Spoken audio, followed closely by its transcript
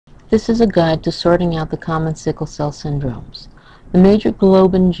This is a guide to sorting out the common sickle cell syndromes. The major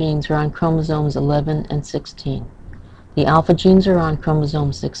globin genes are on chromosomes 11 and 16. The alpha genes are on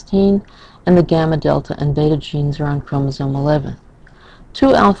chromosome 16, and the gamma, delta, and beta genes are on chromosome 11.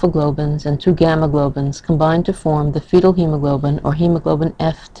 Two alpha globins and two gamma globins combine to form the fetal hemoglobin or hemoglobin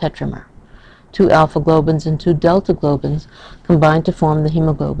F tetramer. Two alpha globins and two delta globins combine to form the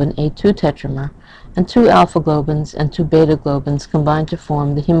hemoglobin A2 tetramer, and two alpha globins and two beta globins combine to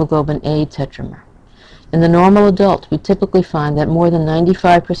form the hemoglobin A tetramer. In the normal adult, we typically find that more than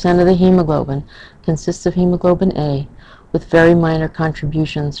 95% of the hemoglobin consists of hemoglobin A, with very minor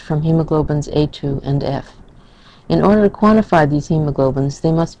contributions from hemoglobins A2 and F. In order to quantify these hemoglobins,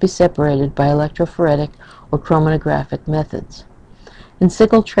 they must be separated by electrophoretic or chromatographic methods. In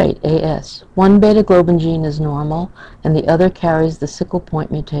sickle trait, AS, one beta-globin gene is normal and the other carries the sickle point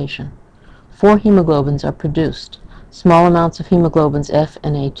mutation. 4 hemoglobins are produced, small amounts of hemoglobins F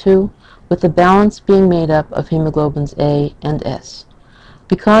and A2, with the balance being made up of hemoglobins A and S.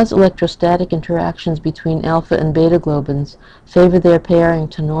 Because electrostatic interactions between alpha and beta globins favor their pairing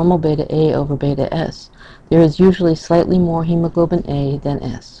to normal beta A over beta S, there is usually slightly more hemoglobin A than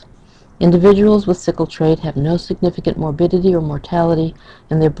S. Individuals with sickle trait have no significant morbidity or mortality,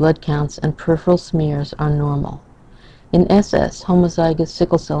 and their blood counts and peripheral smears are normal. In SS, homozygous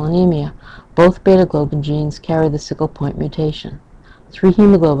sickle cell anemia, both beta-globin genes carry the sickle point mutation. 3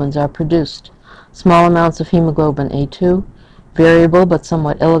 hemoglobins are produced, small amounts of hemoglobin A2, variable but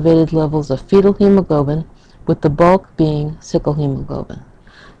somewhat elevated levels of fetal hemoglobin, with the bulk being sickle hemoglobin.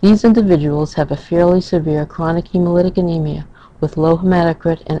 These individuals have a fairly severe chronic hemolytic anemia with low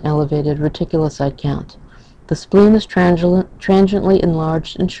hematocrit and elevated reticulocyte count. The spleen is transiently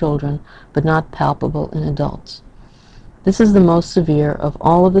enlarged in children, but not palpable in adults. This is the most severe of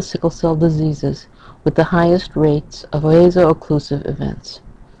all of the sickle cell diseases, with the highest rates of vaso-occlusive events.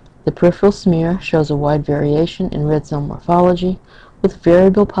 The peripheral smear shows a wide variation in red cell morphology, with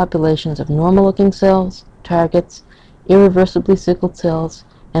variable populations of normal-looking cells, targets, irreversibly sickled cells,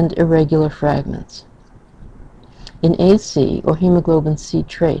 and irregular fragments. In AC, or hemoglobin C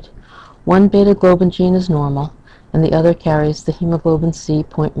trait, one beta-globin gene is normal, and the other carries the hemoglobin C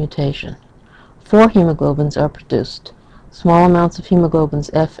point mutation. 4 hemoglobins are produced, small amounts of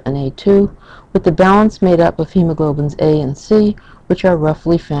hemoglobins F and A2, with the balance made up of hemoglobins A and C, which are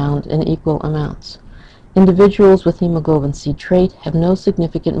roughly found in equal amounts. Individuals with hemoglobin C trait have no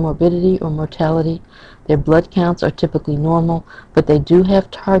significant morbidity or mortality. Their blood counts are typically normal, but they do have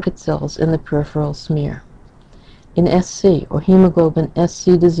target cells in the peripheral smear. In SC, or hemoglobin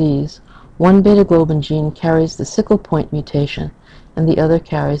SC disease, one beta-globin gene carries the sickle point mutation, and the other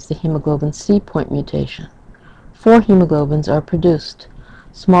carries the hemoglobin C point mutation. 4 hemoglobins are produced,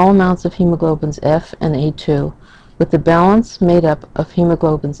 small amounts of hemoglobins F and A2, with the balance made up of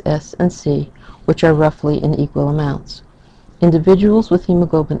hemoglobins S and C, which are roughly in equal amounts. Individuals with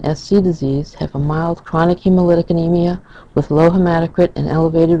hemoglobin SC disease have a mild chronic hemolytic anemia with low hematocrit and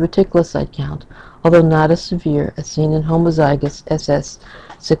elevated reticulocyte count, although not as severe as seen in homozygous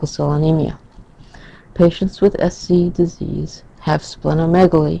SS-Sickle cell anemia. Patients with SC disease have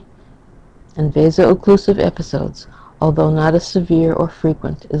splenomegaly and vaso-occlusive episodes, although not as severe or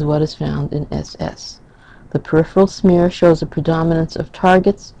frequent as what is found in SS. The peripheral smear shows a predominance of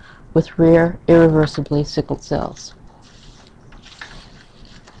targets with rare irreversibly sickled cells.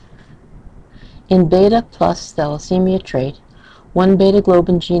 In beta plus thalassemia trait, one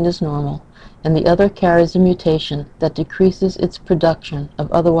beta-globin gene is normal, and the other carries a mutation that decreases its production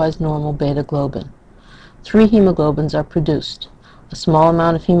of otherwise normal beta-globin. 3 hemoglobins are produced, a small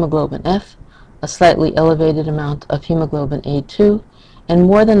amount of hemoglobin F, a slightly elevated amount of hemoglobin A2, and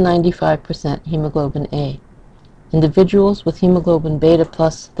more than 95% hemoglobin A. Individuals with hemoglobin beta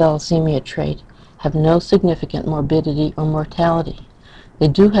plus thalassemia trait have no significant morbidity or mortality. They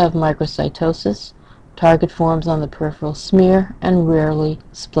do have microcytosis, target forms on the peripheral smear, and rarely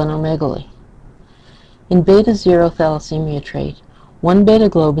splenomegaly. In beta-0 thalassemia trait, one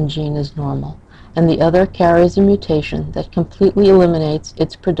beta-globin gene is normal, and the other carries a mutation that completely eliminates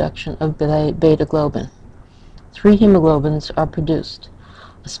its production of beta-globin. 3 hemoglobins are produced,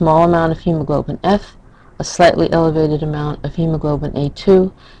 a small amount of hemoglobin F, a slightly elevated amount of hemoglobin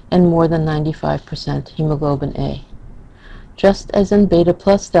A2, and more than 95% hemoglobin A. Just as in beta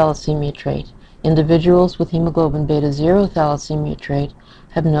plus thalassemia trait, individuals with hemoglobin beta-0 thalassemia trait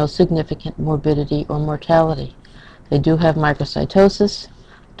have no significant morbidity or mortality. They do have microcytosis,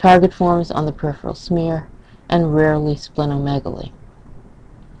 target forms on the peripheral smear, and rarely splenomegaly.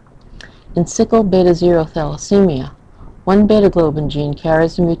 In sickle beta-0 thalassemia, one beta-globin gene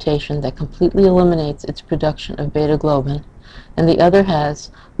carries a mutation that completely eliminates its production of beta-globin, and the other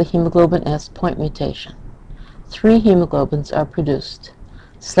has the hemoglobin S point mutation. 3 hemoglobins are produced: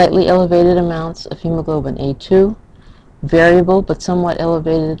 slightly elevated amounts of hemoglobin A2, variable but somewhat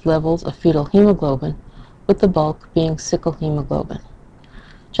elevated levels of fetal hemoglobin, with the bulk being sickle hemoglobin.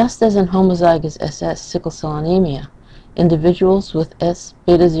 Just as in homozygous SS-Sickle cell anemia, individuals with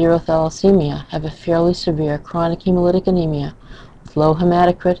S-beta-0 thalassemia have a fairly severe chronic hemolytic anemia with low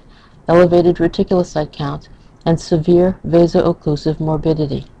hematocrit, elevated reticulocyte count, and severe vaso-occlusive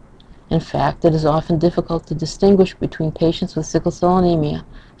morbidity. In fact, it is often difficult to distinguish between patients with sickle cell anemia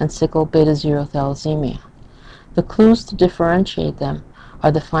and sickle beta-0 thalassemia. The clues to differentiate them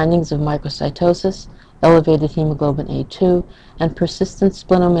are the findings of microcytosis, elevated hemoglobin A2, and persistent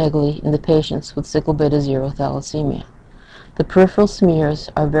splenomegaly in the patients with sickle beta-0 thalassemia. The peripheral smears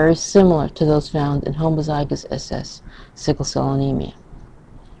are very similar to those found in homozygous SS sickle cell anemia.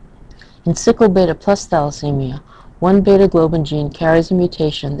 In sickle beta plus thalassemia, one beta globin gene carries a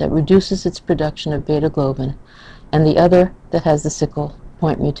mutation that reduces its production of beta globin, and the other that has the sickle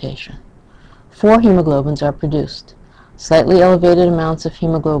point mutation. 4 hemoglobins are produced: slightly elevated amounts of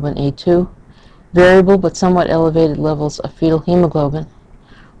hemoglobin A2, variable but somewhat elevated levels of fetal hemoglobin,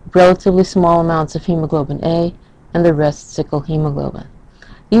 relatively small amounts of hemoglobin A, and the rest sickle hemoglobin.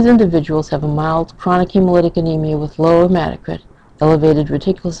 These individuals have a mild chronic hemolytic anemia with low hematocrit, elevated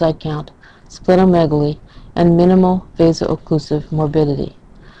reticulocyte count, splenomegaly, and minimal vaso-occlusive morbidity.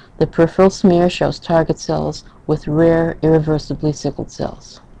 The peripheral smear shows target cells with rare irreversibly sickled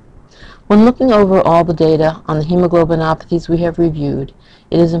cells. When looking over all the data on the hemoglobinopathies we have reviewed,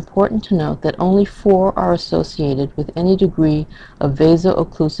 it is important to note that only 4 are associated with any degree of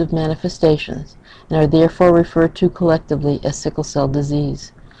vaso-occlusive manifestations and are therefore referred to collectively as sickle cell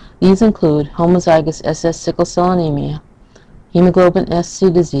disease. These include homozygous SS-Sickle cell anemia, hemoglobin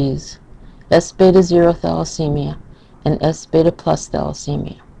SC disease, S-beta-0 thalassemia, and S-beta plus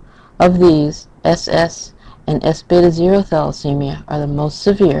thalassemia. Of these, SS and S-beta-0 thalassemia are the most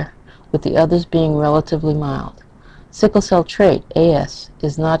severe, with the others being relatively mild. Sickle cell trait, AS,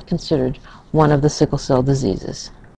 is not considered one of the sickle cell diseases.